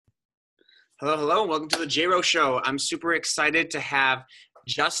Hello, hello, and welcome to the J-Ro Show. I'm super excited to have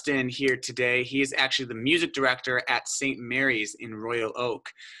Justin here today. He is actually the music director at St. Mary's in Royal Oak.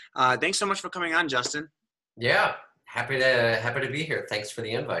 Thanks so much for coming on, Justin. Yeah, happy to be here. Thanks for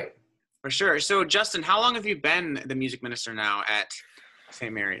the invite. For sure. So, Justin, how long have you been the music minister now at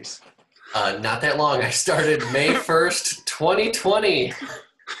St. Mary's? Not that long. I started May 1st, 2020.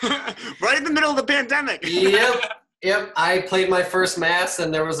 Right in the middle of the pandemic. Yep. I played my first mass,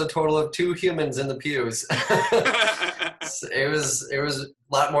 and there was a total of 2 humans in the pews. It was a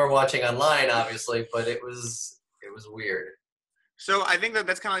lot more watching online, obviously, but it was weird. So I think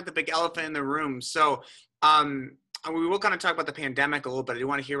that's kind of like the big elephant in the room. So we will kind of talk about the pandemic a little bit. I do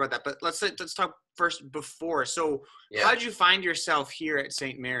want to hear about that, but let's talk first before. So Yeah. How did you find yourself here at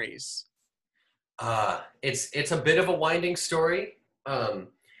St. Mary's? It's a bit of a winding story.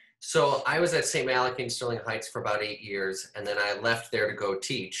 So I was at St. Malachy in Sterling Heights for about 8 years, and then I left there to go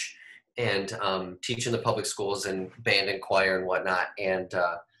teach and teach in the public schools and band and choir and whatnot. And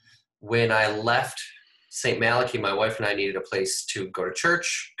when I left St. Malachy, my wife and I needed a place to go to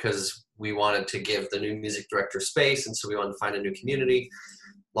church because we wanted to give the new music director space, and so we wanted to find a new community.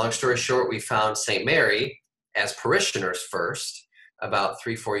 Long story short, we found St. Mary as parishioners first about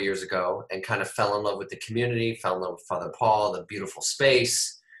 3-4 years ago, and kind of fell in love with the community, fell in love with Father Paul, the beautiful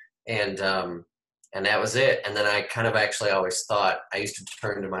space, and that was it. And then I kind of actually always thought, I used to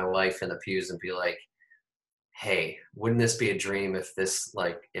turn to my wife in the pews and be like, hey, wouldn't this be a dream if this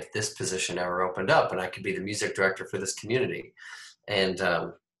position ever opened up and I could be the music director for this community? And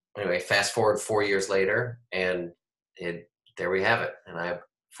anyway, fast forward 4 years later, and there we have it. And I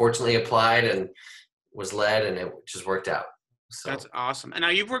fortunately applied and was led, and it just worked out. So that's awesome. And now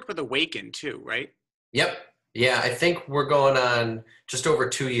you've worked with Awaken too, right? Yep. Yeah, I think we're going on just over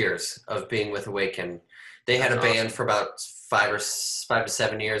 2 years of being with Awaken. They had a band for about 5 to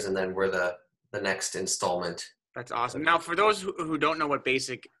 7 years, and then we're the next installment. That's awesome. Now, for those who don't know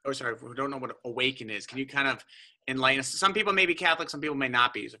who don't know what Awaken is, can you kind of enlighten us? Some people may be Catholic, some people may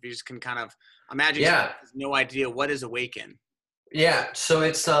not be. So if you just can kind of imagine, someone has no idea, what is Awaken? Yeah, so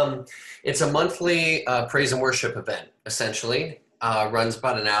it's a monthly praise and worship event, essentially. Runs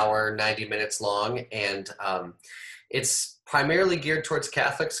about an hour, 90 minutes long, and it's primarily geared towards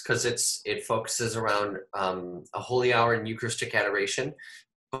Catholics because it focuses around a holy hour and Eucharistic adoration,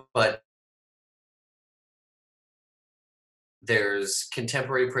 but there's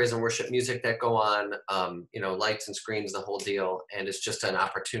contemporary praise and worship music that go on, lights and screens, the whole deal. And it's just an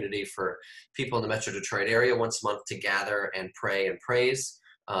opportunity for people in the Metro Detroit area once a month to gather and pray and praise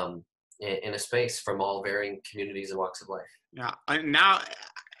in a space from all varying communities and walks of life. Yeah. And now,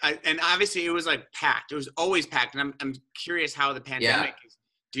 and obviously it was like packed. It was always packed. And I'm curious how the pandemic is.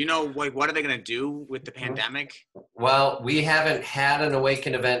 Do you know, what are they going to do with the pandemic? Well, we haven't had an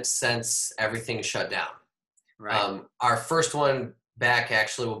Awaken event since everything shut down. Right. Our first one back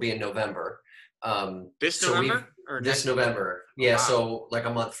actually will be in November. This November? This November. Yeah, wow. So like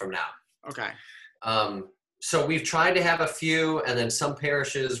a month from now. Okay. So we've tried to have a few, and then some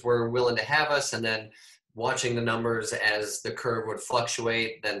parishes were willing to have us, and then watching the numbers as the curve would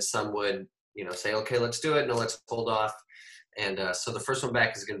fluctuate, then some would, say, okay, let's do it. No, let's hold off. And so the first one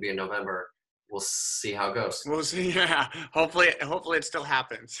back is going to be in November. We'll see how it goes. We'll see. Yeah. Hopefully it still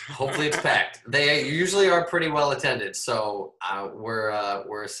happens. Hopefully it's packed. They usually are pretty well attended. So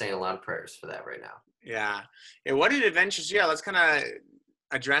we're saying a lot of prayers for that right now. Yeah. What did adventures? Yeah. Let's kind of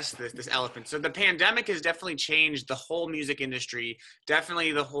address this elephant. So the pandemic has definitely changed the whole music industry,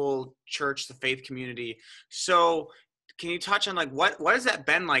 definitely the whole church, the faith community. So can you touch on what has that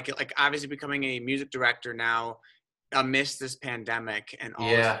been like? Like obviously becoming a music director now amidst this pandemic and all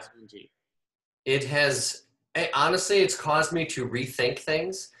this uncertainty. It has, honestly, it's caused me to rethink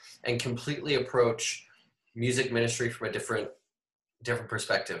things and completely approach music ministry from a different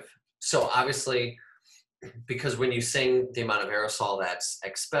perspective. So obviously, because when you sing the amount of aerosol that's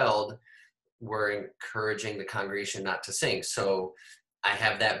expelled, we're encouraging the congregation not to sing. So I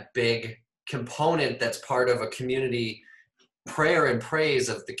have that big component that's part of a community prayer and praise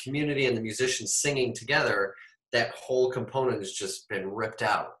of the community and the musicians singing together. That whole component has just been ripped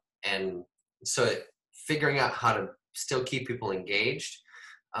out. And so figuring out how to still keep people engaged,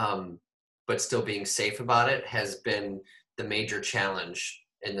 but still being safe about it has been the major challenge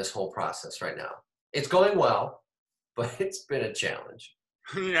in this whole process right now. It's going well, but it's been a challenge.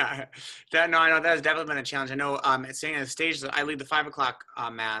 Yeah, I know that has definitely been a challenge. I know at staying on the stage, I lead the 5 o'clock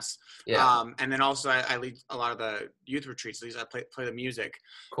mass. Yeah. And then also I lead a lot of the youth retreats. At least I play the music.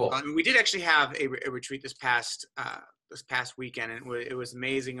 Cool. We did actually have a retreat this past this past weekend, and it was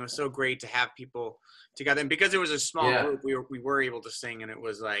amazing. It was so great to have people together, and because it was a small Yeah. group, we were able to sing, and it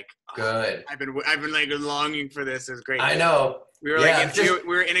was like, Good. I've been like longing for this. It was great. I know. We were Yeah,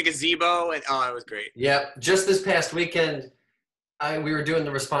 we were in a gazebo, and it was great. Yep. Just this past weekend, we were doing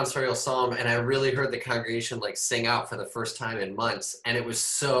the responsorial psalm, and I really heard the congregation like sing out for the first time in months, and it was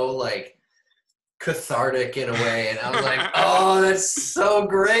so like cathartic in a way, and I was like, oh, that's so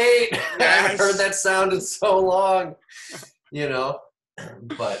great. Yes. I haven't heard that sound in so long, you know.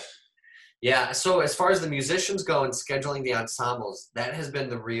 But yeah, so as far as the musicians go and scheduling the ensembles, that has been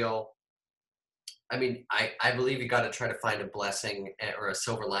the real, I mean, I believe you got to try to find a blessing or a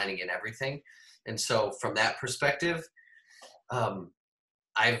silver lining in everything. And so from that perspective,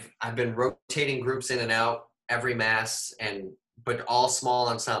 I've been rotating groups in and out every mass, but all small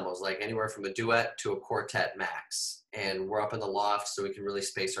ensembles, like anywhere from a duet to a quartet max. And we're up in the loft, so we can really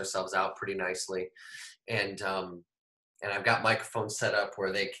space ourselves out pretty nicely. And I've got microphones set up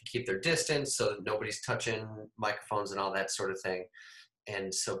where they can keep their distance so that nobody's touching microphones and all that sort of thing.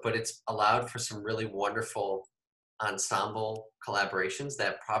 And so, but it's allowed for some really wonderful ensemble collaborations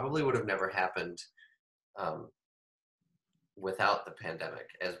that probably would have never happened without the pandemic,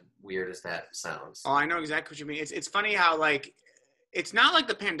 as weird as that sounds. Oh, I know exactly what you mean. It's funny how like, it's not like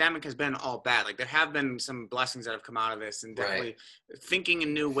the pandemic has been all bad. Like there have been some blessings that have come out of this, and definitely thinking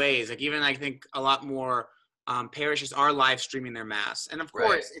in new ways. Like even I think a lot more parishes are live streaming their mass, and of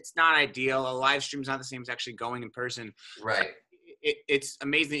course it's not ideal. A live stream is not the same as actually going in person. Right. It's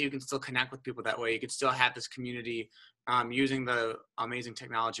amazing that you can still connect with people that way. You can still have this community using the amazing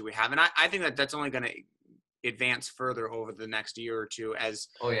technology we have, and I think that that's only going to advance further over the next year or two as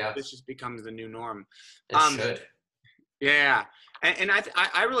this just becomes the new norm. It should. Yeah. And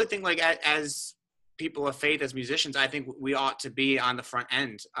I really think like as people of faith, as musicians, I think we ought to be on the front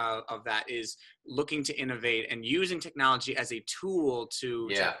end of that, is looking to innovate and using technology as a tool to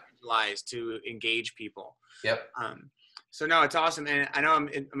utilize, to engage people. Yep. So no, it's awesome. And I know I'm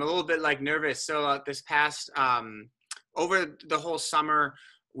a little bit like nervous. So this past, over the whole summer,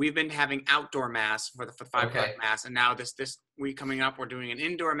 we've been having outdoor mass for the 5 o'clock mass, and now this week coming up, we're doing an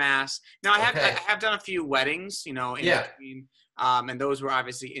indoor mass. Now I have done a few weddings, in between, and those were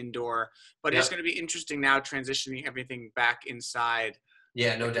obviously indoor. But it's going to be interesting now transitioning everything back inside.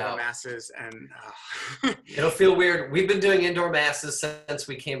 Yeah, no doubt. Masses and it'll feel weird. We've been doing indoor masses since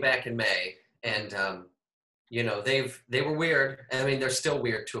we came back in May, and they were weird. I mean, they're still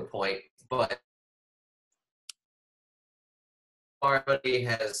weird to a point, but everybody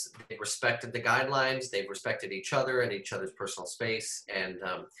they've respected the guidelines, they've respected each other and each other's personal space, and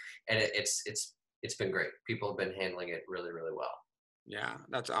it's been great. People have been handling it really, really well. Yeah,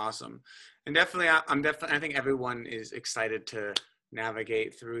 that's awesome. And definitely I think everyone is excited to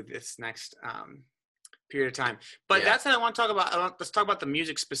navigate through this next period of time. But that's what I want to talk about. Let's talk about the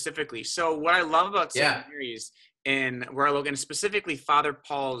music specifically. So what I love about St. Mary's, and where I look, and specifically Father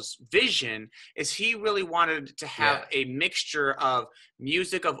Paul's vision, is he really wanted to have a mixture of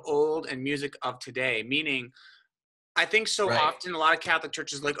music of old and music of today. Meaning, I think often a lot of Catholic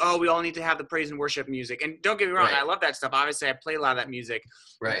churches like, oh, we all need to have the praise and worship music. And don't get me wrong, I love that stuff. Obviously, I play a lot of that music.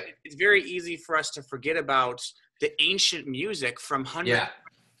 Right. It's very easy for us to forget about the ancient music from hundreds of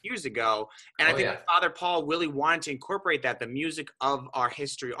years ago. And I think Father Paul really wanted to incorporate that, the music of our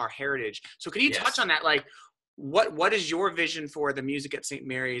history, our heritage. So can you touch on that? Like, what is your vision for the music at St.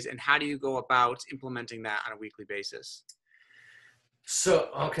 Mary's, and how do you go about implementing that on a weekly basis? So,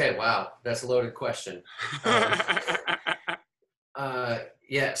 wow, that's a loaded question.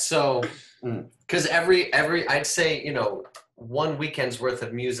 So, because every I'd say, one weekend's worth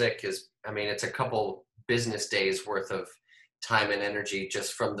of music is, it's a couple business days worth of time and energy,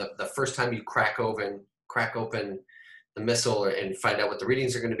 just from the first time you crack open the missal and find out what the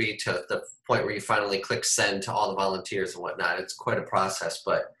readings are going to be to the point where you finally click send to all the volunteers and whatnot. It's quite a process,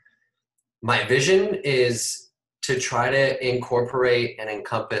 but my vision is to try to incorporate and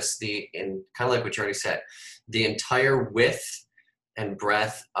encompass kind of like what you already said, the entire width and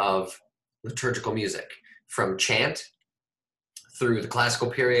breadth of liturgical music, from chant through the classical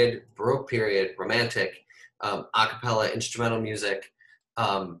period, Baroque period, Romantic, a cappella instrumental music,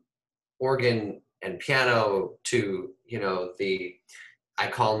 organ and piano, to, I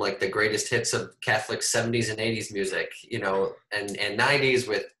call them like the greatest hits of Catholic 70s and 80s music, and 90s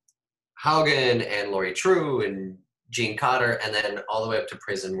with Haugen and Laurie True and Gene Cotter, and then all the way up to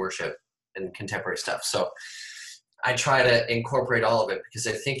praise and worship and contemporary stuff. So I try to incorporate all of it, because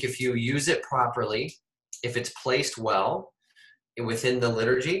I think if you use it properly, if it's placed well within the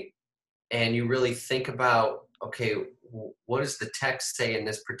liturgy, and you really think about, okay, what does the text say in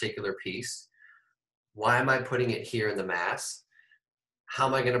this particular piece? why am I putting it here in the Mass? How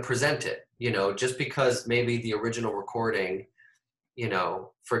am I going to present it? You know, just because maybe the original recording, you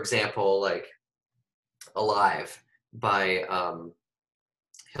know, for example, like Alive by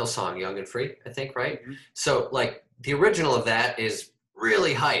Hillsong Young and Free, I think, right? Mhm. So like the original of that is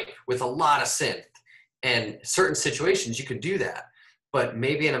really hype with a lot of synth, and certain situations you can do that. But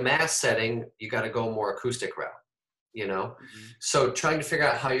maybe in a Mass setting, you got to go more acoustic route, you know? Mhm. So trying to figure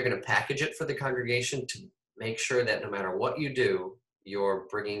out how you're going to package it for the congregation to make sure that no matter what you do, you're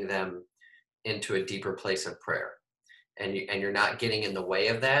bringing them into a deeper place of prayer. And you're not getting in the way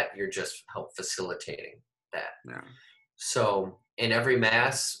of that, you're just help facilitating that. Yeah. So in every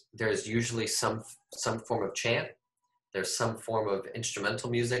Mass, there's usually some form of chant. There's some form of instrumental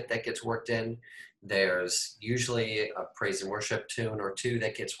music that gets worked in. There's usually a praise and worship tune or two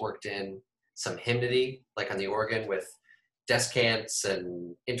that gets worked in. Some hymnody, like on the organ with descants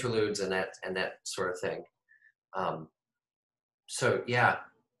and interludes and that sort of thing. Um, so yeah,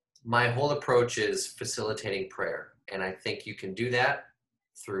 my whole approach is facilitating prayer, and I think you can do that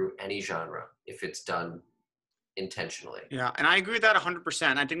through any genre if it's done intentionally. Yeah, and I agree with that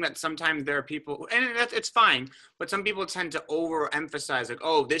 100%. I think that sometimes there are people, and it's fine, but some people tend to overemphasize, like,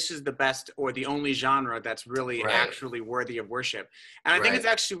 oh, this is the best or the only genre that's really Right, actually worthy of worship. And I think it's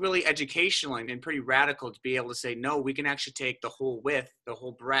right. actually really educational and pretty radical to be able to say, no, we can actually take the whole width, the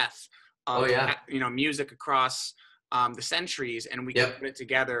whole breadth Oh of, yeah, music across the centuries, and we can yep, put it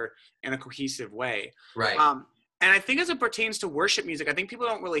together in a cohesive way. right. Um, and I think as it pertains to worship music, I think people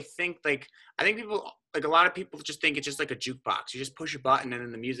don't really think like, I think people, like a lot of people just think it's just like a jukebox. You just push a button and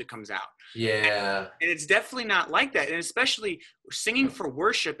then the music comes out. Yeah. And it's definitely not like that. And especially singing for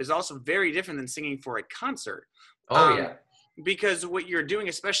worship is also very different than singing for a concert. Oh Um, yeah, because what you're doing,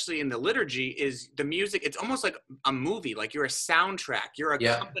 especially in the liturgy, is the music. It's almost like a movie, like you're a soundtrack. You're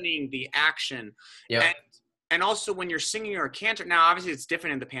yep, accompanying the action. And yep. and also when you're singing or a cantor, now obviously it's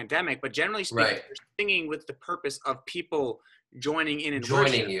different in the pandemic, but generally speaking, Right. you're singing with the purpose of people joining in worship.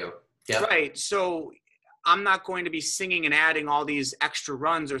 Joining you. Yep. Right. So I'm not going to be singing and adding all these extra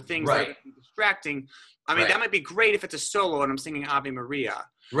runs or things that are Right. going to be distracting. I mean, Right. that might be great if it's a solo and I'm singing Ave Maria.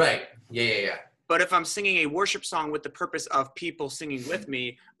 Right. Yeah. Yeah. Yeah. But if I'm singing a worship song with the purpose of people singing with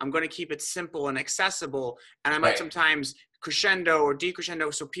me, I'm going to keep it simple and accessible. And I might Right. sometimes crescendo or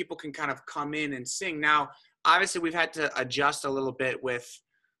decrescendo so people can kind of come in and sing. Now, obviously, we've had to adjust a little bit with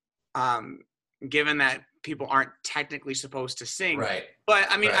um, given that people aren't technically supposed to sing. Right. But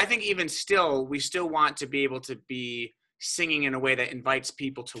I mean, I Right. think even still, we still want to be able to be singing in a way that invites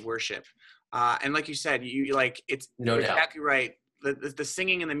people to worship. And like you said, you like No you're doubt. exactly right. The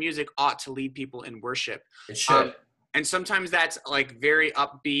singing and the music ought to lead people in worship. It Um, should. and sometimes that's like very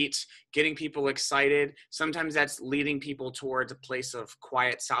upbeat, getting people excited. Sometimes that's leading people towards a place of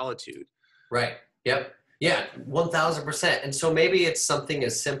quiet solitude. Right. Yep. Yeah. 1000%. And so maybe it's something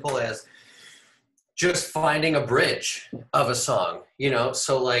as simple as just finding a bridge of a song, you know?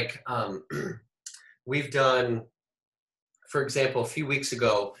 So like we've done, for example, a few weeks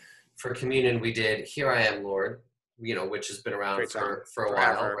ago for communion, we did Here I Am, Lord, you know, which has been around Great song for a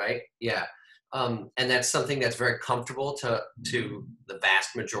while, forever. right? Yeah. And that's something that's very comfortable to the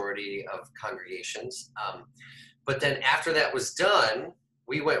vast majority of congregations. But then after that was done,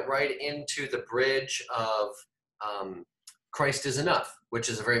 we went right into the bridge of um, Christ is Enough, which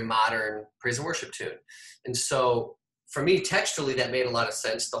is a very modern praise and worship tune. And so for me, textually, that made a lot of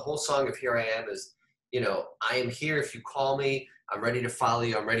sense. The whole song of Here I Am is, you know, I am here if you call me. I'm ready to follow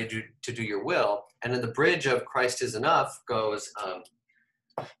you. I'm ready to do your will. And then the bridge of Christ is Enough goes,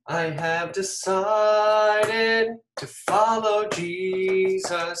 I have decided to follow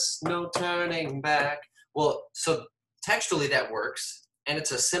Jesus, no turning back. Well, so textually that works. And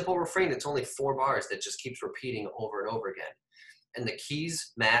it's a simple refrain. It's only 4 bars that just keeps repeating over and over again. And the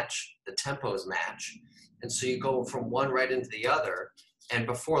keys match, the tempos match. And so you go from one right into the other. And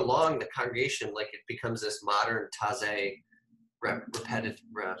before long, the congregation, like it becomes this modern taze repeated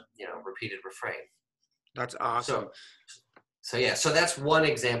refrain. That's awesome. So yeah, so that's one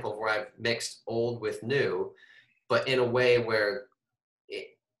example where I've mixed old with new, but in a way where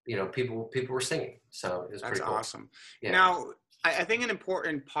people were singing. So it was That's pretty cool. awesome. Yeah. Now, I think an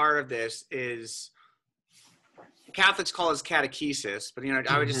important part of this is Catholics call this catechesis, but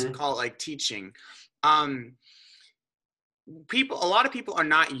I would just call it like teaching. Um, a lot of people are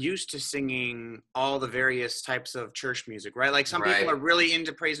not used to singing all the various types of church music, right? Like some people Right. are really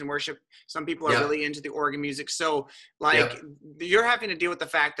into praise and worship, some people are Yep. really into the organ music. So like Yep. you're having to deal with the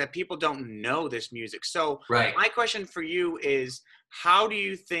fact that people don't know this music. So Right. my question for you is, how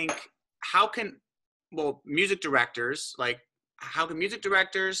can music directors, like, how can music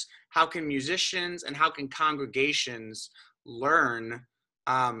directors, how can musicians, and how can congregations learn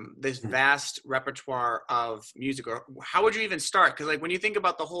this vast repertoire of music? Or how would you even start? Because like when you think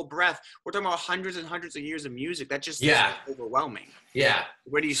about the whole breadth, we're talking about hundreds and hundreds of years of music. That just is Yeah. overwhelming. Yeah.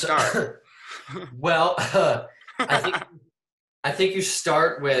 Where do you So, start? well, I think you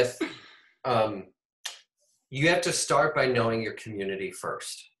start with, you have to start by knowing your community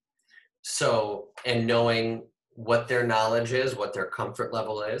first. So, and knowing what their knowledge is, what their comfort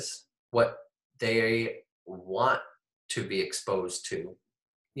level is, what they want to be exposed to.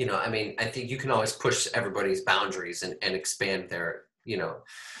 I mean, I think you can always push everybody's boundaries and expand their,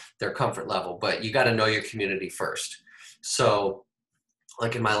 their comfort level, but you got to know your community first. So,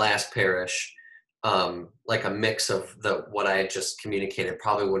 like in my last parish, like a mix of what I had just communicated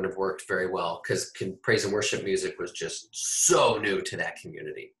probably wouldn't have worked very well because praise and worship music was just so new to that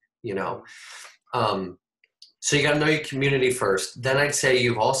community, So you got to know your community first. Then I'd say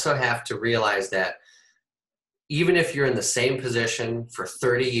you also have to realize that even if you're in the same position for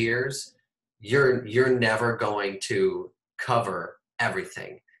 30 years, you're never going to cover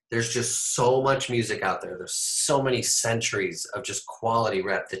everything. There's just so much music out there. There's so many centuries of just quality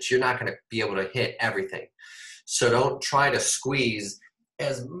rep that you're not going to be able to hit everything. So don't try to squeeze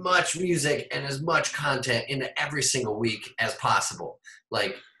as much music and as much content into every single week as possible.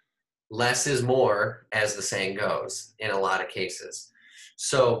 Like less is more, as the saying goes, in a lot of cases.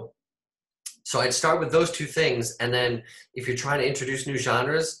 So I'd start with those two things. And then if you're trying to introduce new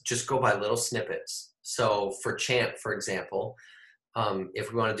genres, just go by little snippets. So for chant, for example, if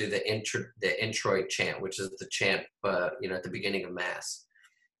we want to do the introit chant, which is the chant, at the beginning of Mass,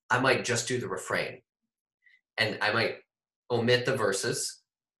 I might just do the refrain, and I might omit the verses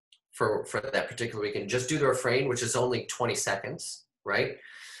for that particular week and just do the refrain, which is only 20 seconds, right?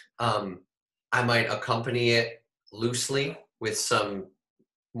 I might accompany it loosely with some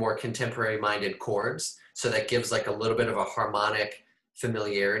more contemporary-minded chords, so that gives like a little bit of a harmonic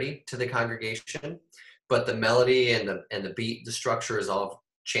familiarity to the congregation. But the melody and the beat, the structure is all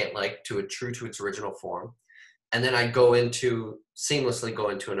chant-like, true to its original form. And then I seamlessly go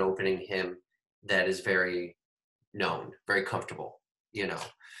into an opening hymn that is very known, very comfortable,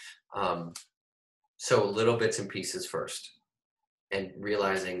 So little bits and pieces first, and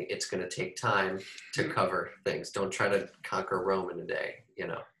realizing it's going to take time to cover things. Don't try to conquer Rome in a day,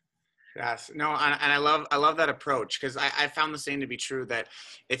 Yes, no, and I love that approach, because I found the same to be true, that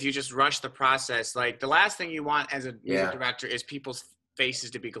if you just rush the process, like the last thing you want as a music director is people's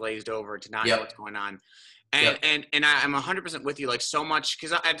faces to be glazed over, to not know what's going on. And I'm 100% with you, like so much,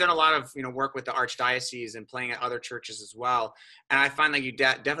 because I've done a lot of work with the archdiocese and playing at other churches as well, and I find like you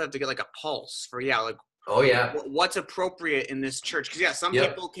definitely have to get like a pulse for like what's appropriate in this church, because some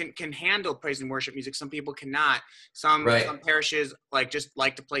people can handle praise and worship music, some people cannot. Some parishes just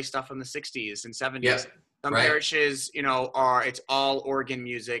like to play stuff from the 60s and 70s. Some parishes it's all organ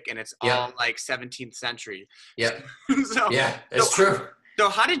music, and it's all like 17th century. It's true. So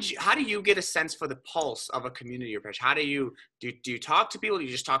how do you get a sense for the pulse of a community or parish? How do you talk to people? Do you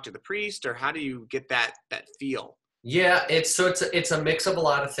just talk to the priest, or how do you get that feel? Yeah, it's a mix of a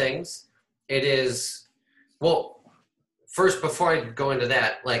lot of things. It is, well, first, before I go into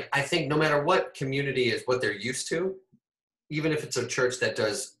that, like I think no matter what community is what they're used to, even if it's a church that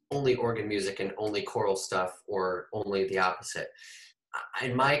does only organ music and only choral stuff, or only the opposite,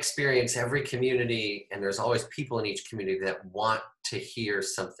 in my experience, every community, and there's always people in each community that want to hear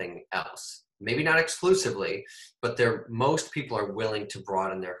something else. Maybe not exclusively, but most people are willing to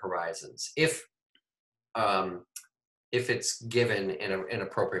broaden their horizons if it's given in an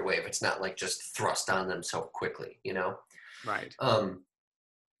appropriate way, if it's not like just thrust on them so quickly, Right.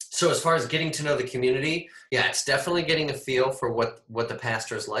 So as far as getting to know the community, it's definitely getting a feel for what the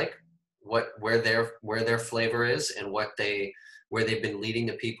pastor's like, where their flavor is, and where they've been leading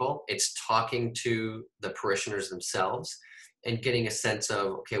the people. It's talking to the parishioners themselves and getting a sense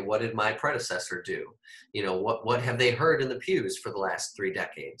of, okay, what did my predecessor do? What have they heard in the pews for the last 3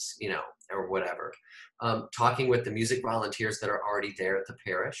 decades, or whatever. Talking with the music volunteers that are already there at the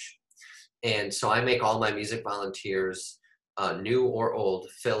parish. And so I make all my music volunteers, new or old,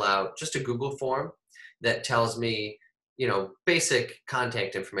 fill out just a Google form that tells me, basic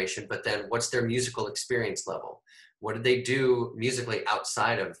contact information, but then what's their musical experience level? What do they do musically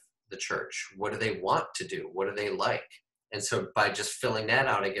outside of the church? What do they want to do? What do they like? And so by just filling that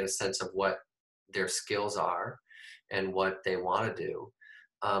out, I get a sense of what their skills are and what they want to do.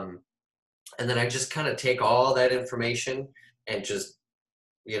 And then I just kind of take all that information and just,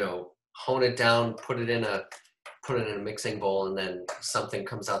 hone it down, put it in a mixing bowl, and then something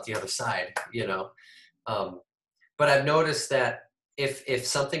comes out the other side, But I've noticed that if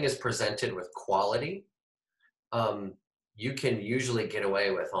something is presented with quality, you can usually get away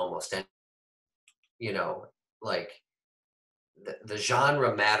with almost any, you know, like the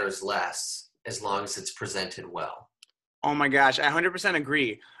genre matters less as long as it's presented well. Oh my gosh, I 100%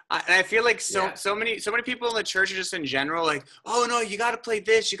 agree. And I feel like Yeah. so many people in the church are just in general like, oh no, you got to play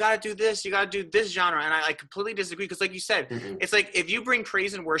this, you got to do this, you got to do this genre, and I like completely disagree because, like you said, Mm-hmm. it's like if you bring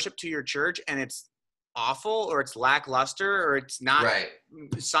praise and worship to your church and it's awful or it's lackluster or it's not Right.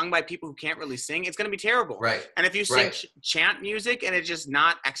 sung by people who can't really sing, it's going to be terrible. Right. And if you sing Right. chant music and it's just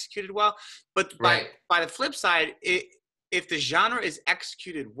not executed well, but Right. by the flip side, if the genre is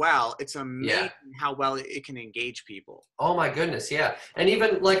executed well, it's amazing how well it can engage people. Oh my goodness, yeah. And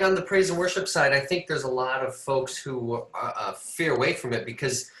even like on the praise and worship side, I think there's a lot of folks who fear away from it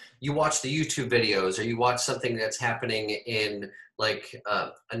because you watch the YouTube videos or you watch something that's happening in like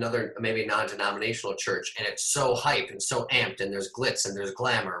another maybe non-denominational church, and it's so hype and so amped and there's glitz and there's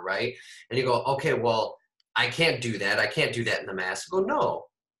glamour, right? And you go, okay, well, I can't do that. I can't do that in the mass. I go, no,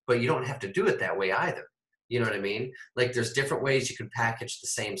 but you don't have to do it that way either. You know what I mean? Like there's different ways you can package the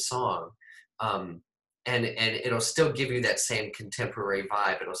same song. And it'll still give you that same contemporary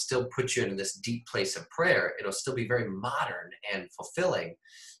vibe. It'll still put you in this deep place of prayer. It'll still be very modern and fulfilling,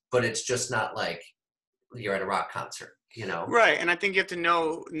 but it's just not like you're at a rock concert, you know? Right. And I think you have to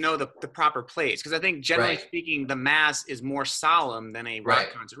know the proper place. Because I think generally speaking, the mass is more solemn than a rock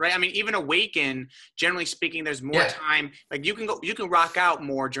concert, right? I mean, even Awaken, generally speaking, there's more time. Like you can rock out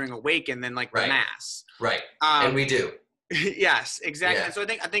more during Awaken than like the mass. Right. And we do. Yes, exactly. Yeah. And so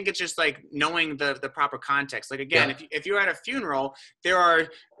I think it's just like knowing the proper context. Like again, if you're at a funeral, there are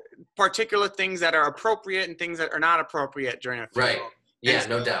particular things that are appropriate and things that are not appropriate during a funeral. Right. Yeah, so,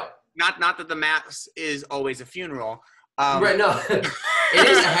 no doubt. Not that the mass is always a funeral. Right. No,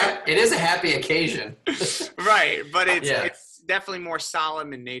 it is a happy occasion. Right, but it's definitely more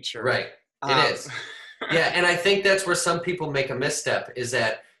solemn in nature. Right. It is. Yeah, and I think that's where some people make a misstep is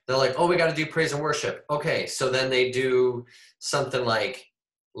that they're like, oh, we got to do praise and worship. Okay, so then they do something like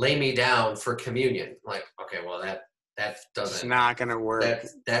lay me down for communion. Like, okay, well, that doesn't. It's not going to work.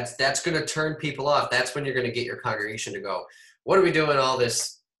 That's going to turn people off. That's when you're going to get your congregation to go, what are we doing all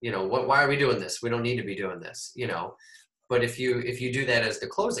this? You know, why are we doing this? We don't need to be doing this, you know. But if you do that as the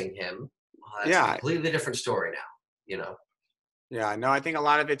closing hymn, well, that's a completely different story now, you know. Yeah, no, I think a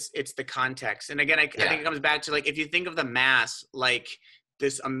lot of it's the context. And again, I think it comes back to like, if you think of the mass, like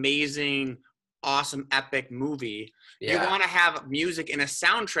this amazing, awesome, epic movie, you want to have music in a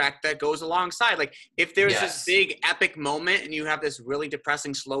soundtrack that goes alongside. Like if there's this big epic moment and you have this really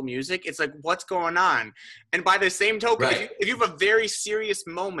depressing slow music, it's like, what's going on? And by the same token, if you have a very serious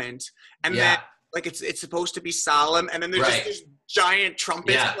moment and then like it's supposed to be solemn and then there's just this giant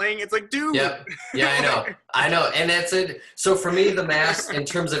trumpets playing, it's like, dude. Yeah, I know. And that's it. So for me, the mass in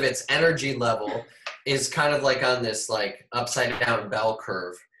terms of its energy level is kind of like on this like upside down bell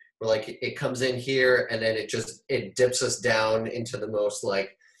curve where like it comes in here and then it dips us down into the most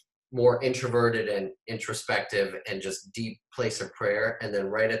like more introverted and introspective and just deep place of prayer. And then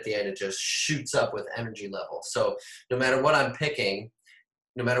right at the end, it just shoots up with energy level. So no matter what I'm picking,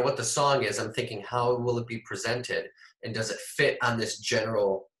 no matter what the song is, I'm thinking, how will it be presented? And does it fit on this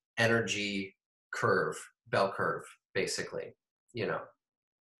general energy curve, bell curve, basically, you know?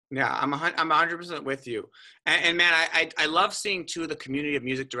 Yeah, I'm 100% with you. And man, I love seeing too the community of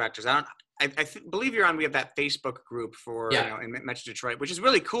music directors. I believe you're on. We have that Facebook group for in Metro Detroit, which is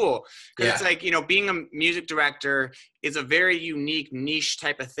really cool because it's like, you know, being a music director is a very unique niche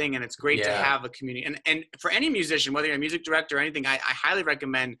type of thing, and it's great to have a community. And for any musician, whether you're a music director or anything, I highly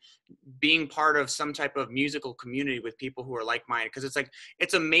recommend being part of some type of musical community with people who are like-minded, because it's like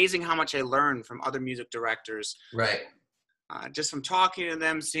it's amazing how much I learn from other music directors. Right. Just from talking to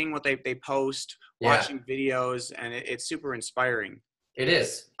them, seeing what they post, watching videos, and it's super inspiring. It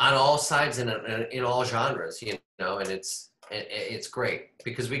is on all sides and in all genres, you know, and it's great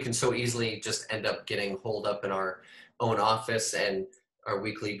because we can so easily just end up getting holed up in our own office and our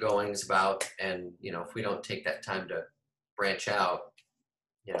weekly goings about, and you know, if we don't take that time to branch out,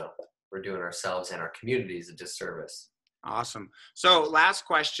 you know, we're doing ourselves and our communities a disservice. Awesome. So last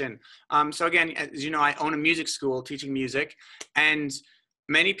question. So again, as you know, I own a music school teaching music, and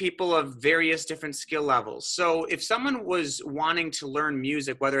many people of various different skill levels. So if someone was wanting to learn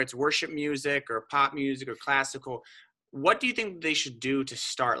music, whether it's worship music or pop music or classical, what do you think they should do to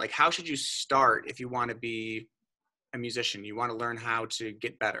start? Like, how should you start if you want to be a musician? You want to learn how to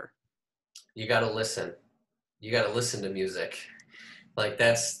get better. You got to listen. You got to listen to music. Like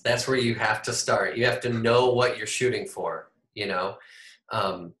that's where you have to start. You have to know what you're shooting for, you know?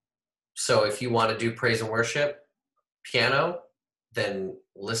 So if you want to do praise and worship, piano, then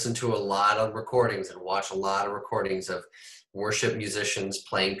listen to a lot of recordings and watch a lot of recordings of worship musicians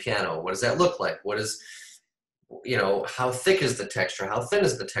playing piano. What does that look like? What is, how thick is the texture? How thin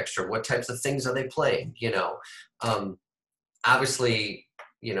is the texture? What types of things are they playing? Obviously,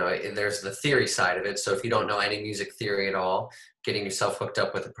 there's the theory side of it. So if you don't know any music theory at all, getting yourself hooked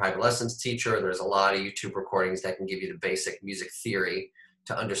up with a private lessons teacher, there's a lot of YouTube recordings that can give you the basic music theory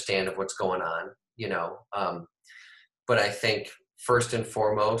to understand of what's going on, but I think first and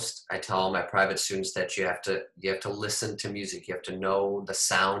foremost, I tell all my private students that you have to listen to music. You have to know the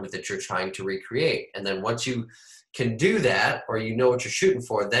sound that you're trying to recreate. And then once you can do that, or you know what you're shooting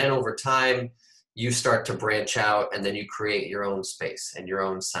for, then over time you start to branch out, and then you create your own space and your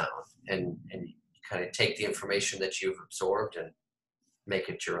own sound, and you kind of take the information that you've absorbed and make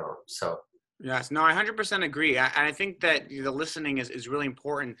it your own. So yes, no, I 100% agree. I think that the listening is really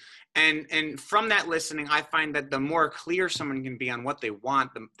important. And from that listening, I find that the more clear someone can be on what they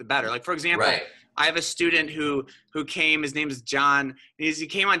want, the better. Like, for example, right. I have a student who came, his name is John. He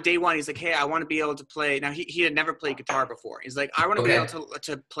came on day one. He's like, hey, I want to be able to play. Now, he had never played guitar before. He's like, I want to be able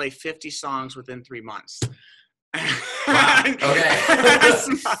to play 50 songs within 3 months. Wow. Okay.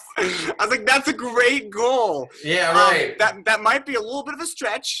 I was like, that's a great goal. Yeah, right. That might be a little bit of a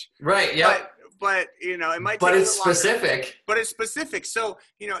stretch. Right. Yeah. But it might. But take it's specific. But it's specific. So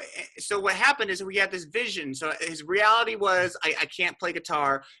so what happened is we had this vision. So his reality was I can't play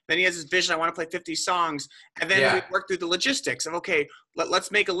guitar. Then he has this vision. I want to play 50 songs. And then we worked through the logistics of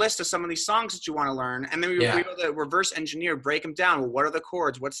let's make a list of some of these songs that you want to learn. And then we were able to reverse engineer, break them down. Well, what are the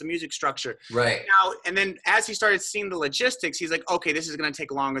chords? What's the music structure? Right. Now, and then as he started seeing the logistics, he's like, okay, this is going to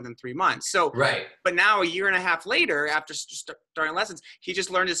take longer than 3 months. So, right. But now a year and a half later, after starting lessons, he just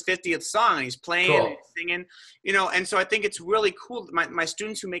learned his 50th song, and he's playing and he's singing, and so I think it's really cool. My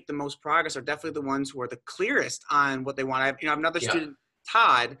students who make the most progress are definitely the ones who are the clearest on what they want. I have another student,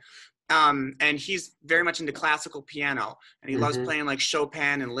 Todd, and he's very much into classical piano, and he loves playing like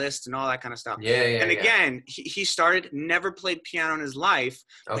Chopin and Liszt and all that kind of stuff. And again, he started, never played piano in his life,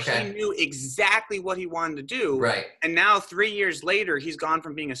 but he knew exactly what he wanted to do. Right. And now 3 years later, he's gone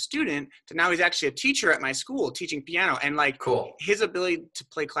from being a student to now he's actually a teacher at my school teaching piano. And his ability to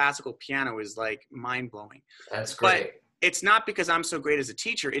play classical piano is like mind blowing. That's great. But it's not because I'm so great as a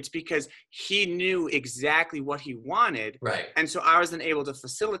teacher. It's because he knew exactly what he wanted. Right. And so I was then able to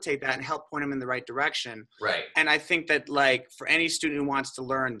facilitate that and help point him in the right direction. Right. And I think that for any student who wants to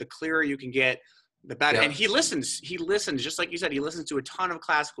learn, the clearer you can get, the better. Yep. And he listens, just like you said, he listens to a ton of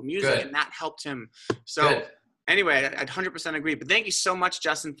classical music, and that helped him. So anyway, I'd 100% agree. But thank you so much,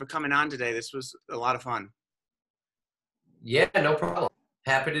 Justin, for coming on today. This was a lot of fun. Yeah, no problem.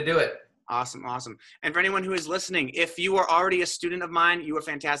 Happy to do it. Awesome. And for anyone who is listening, if you are already a student of mine, you are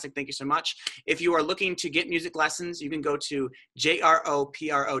fantastic. Thank you so much. If you are looking to get music lessons, you can go to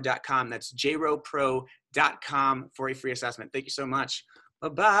jropro.com. That's jropro.com for a free assessment. Thank you so much.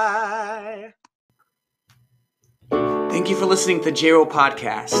 Bye-bye. Thank you for listening to the JRO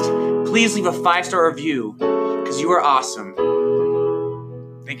podcast. Please leave a 5-star review because you are awesome.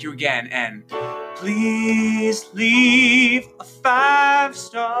 Thank you again, and please leave a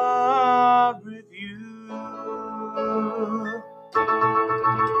 5-star review.